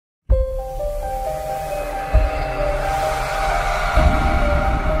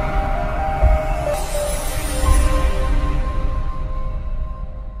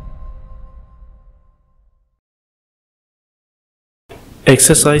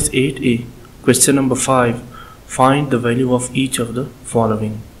Exercise 8A, question number 5. Find the value of each of the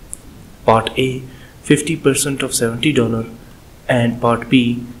following. Part A, 50% of $70 and part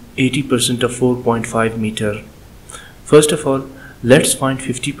B, 80% of 4.5 meter. First of all, let's find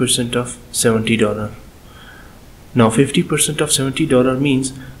 50% of $70. Now 50% of $70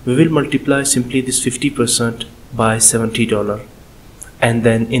 means we will multiply simply this 50% by $70. And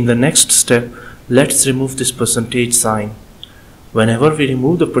then in the next step, let's remove this percentage sign. Whenever we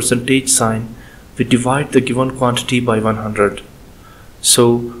remove the percentage sign, we divide the given quantity by 100.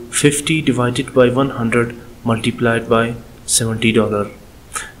 So 50 divided by 100 multiplied by $70.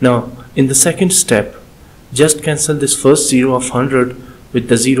 Now in the second step, just cancel this first 0 of 100 with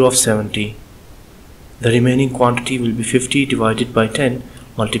the 0 of 70. The remaining quantity will be 50 divided by 10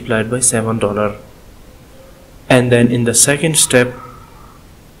 multiplied by $7. And then in the second step,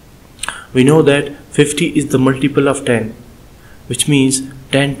 we know that 50 is the multiple of 10, which means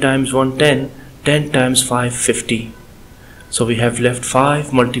 10 times 1 10, 10 times 5 50. So we have left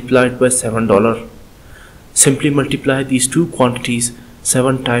 5 multiplied by $7. Simply multiply these two quantities,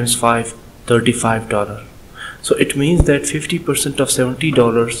 7 times 5, $35. So it means that 50% of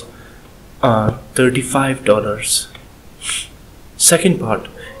 $70 are $35. Second part,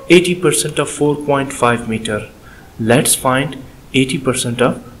 80% of 4.5 meter. Let's find 80%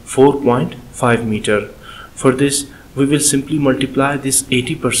 of 4.5 meter. For this, we will simply multiply this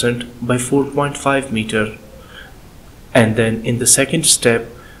 80% by 4.5 meter. And then in the second step,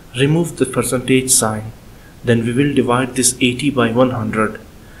 remove the percentage sign. Then we will divide this 80 by 100.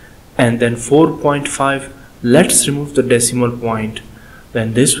 And then 4.5, let's remove the decimal point.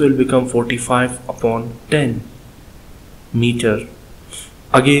 Then this will become 45 upon 10 meter.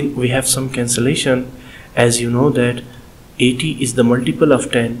 Again, we have some cancellation, as you know that 80 is the multiple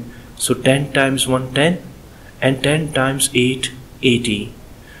of 10. So 10 times 1 10 and 10 times 8 80.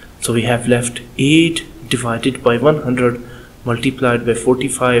 So we have left 8 divided by 100 multiplied by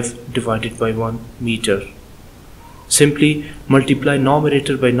 45 divided by 1 meter. Simply multiply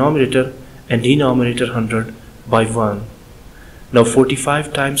numerator by numerator and denominator 100 by 1. Now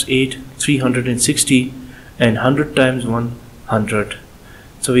 45 times 8 360 and 100 times 1 100.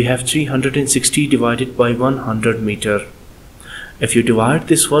 So we have 360 divided by 100 meter. If you divide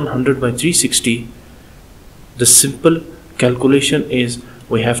this 100 by 360, the simple calculation is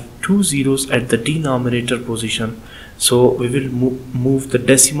we have two zeros at the denominator position. So we will move the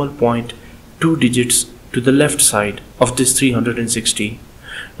decimal point 2 digits to the left side of this 360.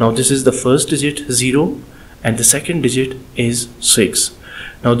 Now this is the first digit 0 and the second digit is 6.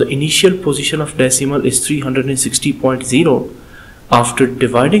 Now the initial position of decimal is 360.0. After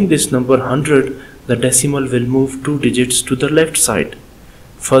dividing this number 100, the decimal will move 2 digits to the left side.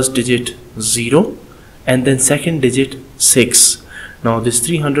 First digit 0 and then second digit 6. Now this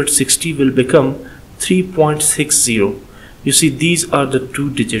 360 will become 3.60. You see, these are the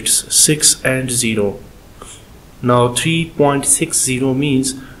two digits 6 and 0. Now 3.60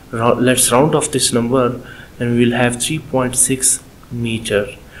 means, let's round off this number, and we will have 3.6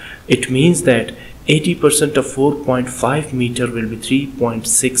 meter. It means that 80% of 4.5 meter will be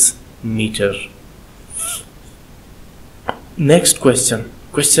 3.6 meter. Next question,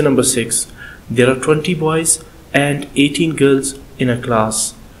 question number 6. There are 20 boys and 18 girls in a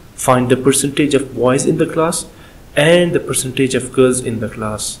class. Find the percentage of boys in the class and the percentage of girls in the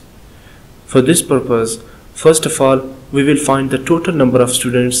class. For this purpose, first of all, we will find the total number of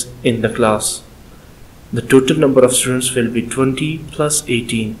students in the class. The total number of students will be 20 plus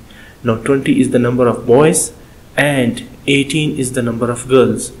 18. Now 20 is the number of boys and 18 is the number of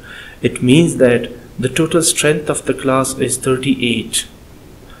girls. It means that the total strength of the class is 38.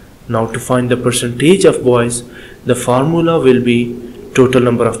 Now to find the percentage of boys, the formula will be total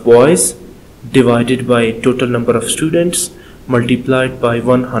number of boys divided by total number of students multiplied by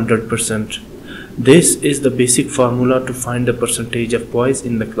 100%. This is the basic formula to find the percentage of boys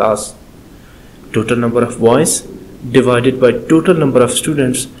in the class. Total number of boys divided by total number of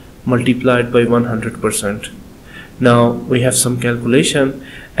students multiplied by 100%. Now we have some calculation.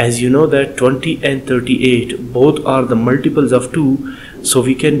 As you know that 20 and 38 both are the multiples of 2, so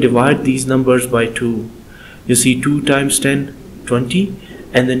we can divide these numbers by 2. You see, 2 times 10 20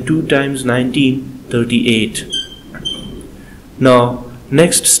 and then 2 times 19 38. Now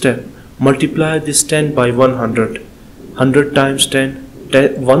next step, multiply this 10 by 100. 100 times 10,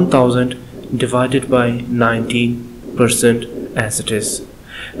 1000 divided by 19% as it is.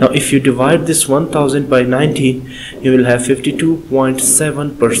 Now if you divide this 1000 by 19, you will have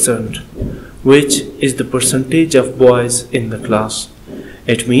 52.7%, which is the percentage of boys in the class.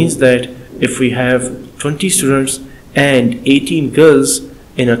 It means that if we have 20 students and 18 girls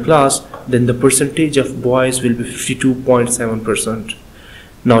in a class, then the percentage of boys will be 52.7%.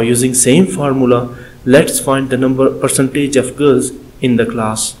 Now using same formula, let's find the percentage of girls in the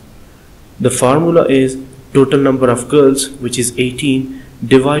class. The formula is total number of girls, which is 18,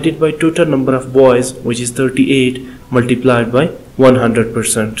 divided by total number of boys, which is 38, multiplied by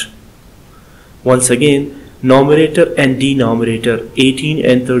 100%. Once again, numerator and denominator 18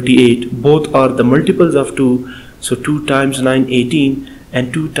 and 38 both are the multiples of 2, so 2 times 9 18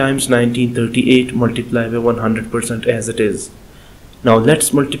 and 2 times 19 38, multiply by 100% as it is. Now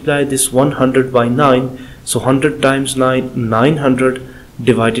let's multiply this 100 by 9, so 100 times 9 900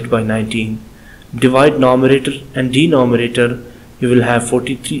 divided by 19. Divide numerator and denominator, you will have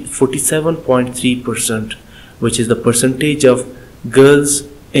 47.3%, which is the percentage of girls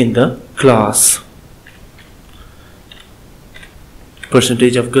in the class.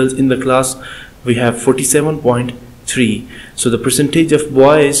 Percentage of girls in the class, we have 47.3. So the percentage of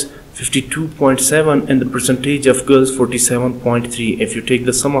boys 52.7 and the percentage of girls 47.3. If you take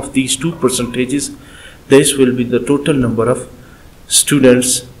the sum of these two percentages, this will be the total number of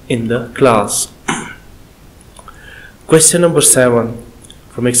students in the class. Question number 7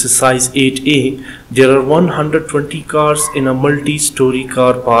 from exercise 8a. There are 120 cars in a multi-story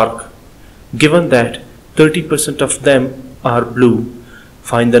car park. Given that 30% of them are blue,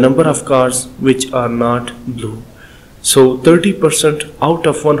 find the number of cars which are not blue. So 30% out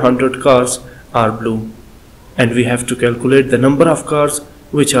of 100 cars are blue, and we have to calculate the number of cars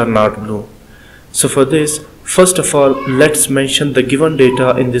which are not blue. So for this, first of all, let's mention the given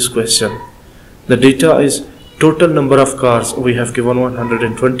data in this question. The data is total number of cars, we have given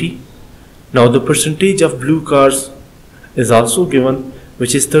 120. Now the percentage of blue cars is also given,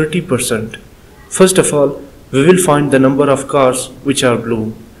 which is 30%. First of all, we will find the number of cars which are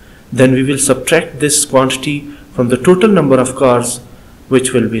blue. Then we will subtract this quantity from the total number of cars,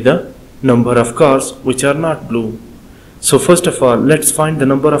 which will be the number of cars which are not blue. So first of all, let's find the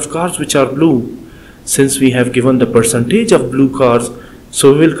number of cars which are blue. Since we have given the percentage of blue cars,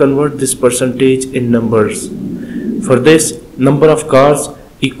 so we will convert this percentage in numbers. For this, number of cars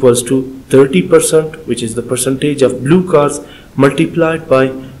equals to 30%, which is the percentage of blue cars, multiplied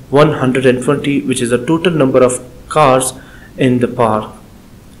by 120, which is the total number of cars in the park.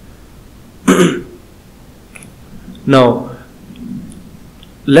 Now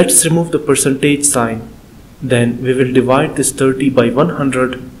let's remove the percentage sign. Then we will divide this 30 by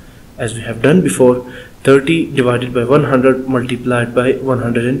 100 as we have done before. 30 divided by 100 multiplied by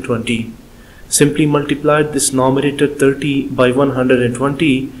 120. Simply multiply this numerator 30 by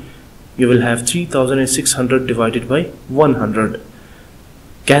 120, you will have 3600 divided by 100.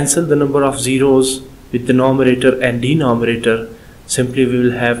 Cancel the number of zeros with the numerator and denominator. Simply we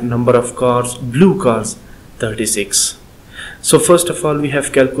will have number of cars, blue cars, 36. So first of all, we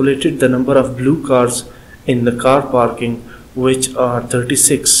have calculated the number of blue cars in the car parking, which are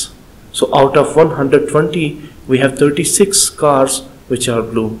 36. So out of 120, we have 36 cars which are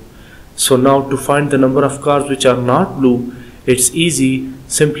blue. So now to find the number of cars which are not blue, it's easy.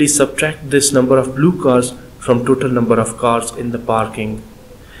 Simply subtract this number of blue cars from total number of cars in the parking.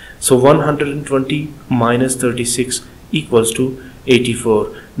 So 120 minus 36 equals to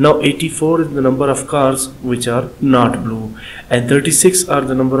 84. Now 84 is the number of cars which are not blue, and 36 are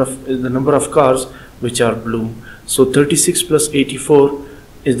the number of cars which are blue. So 36 plus 84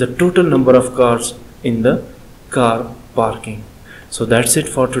 is the total number of cars in the car parking. So that's it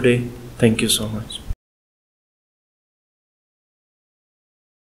for today. Thank you so much.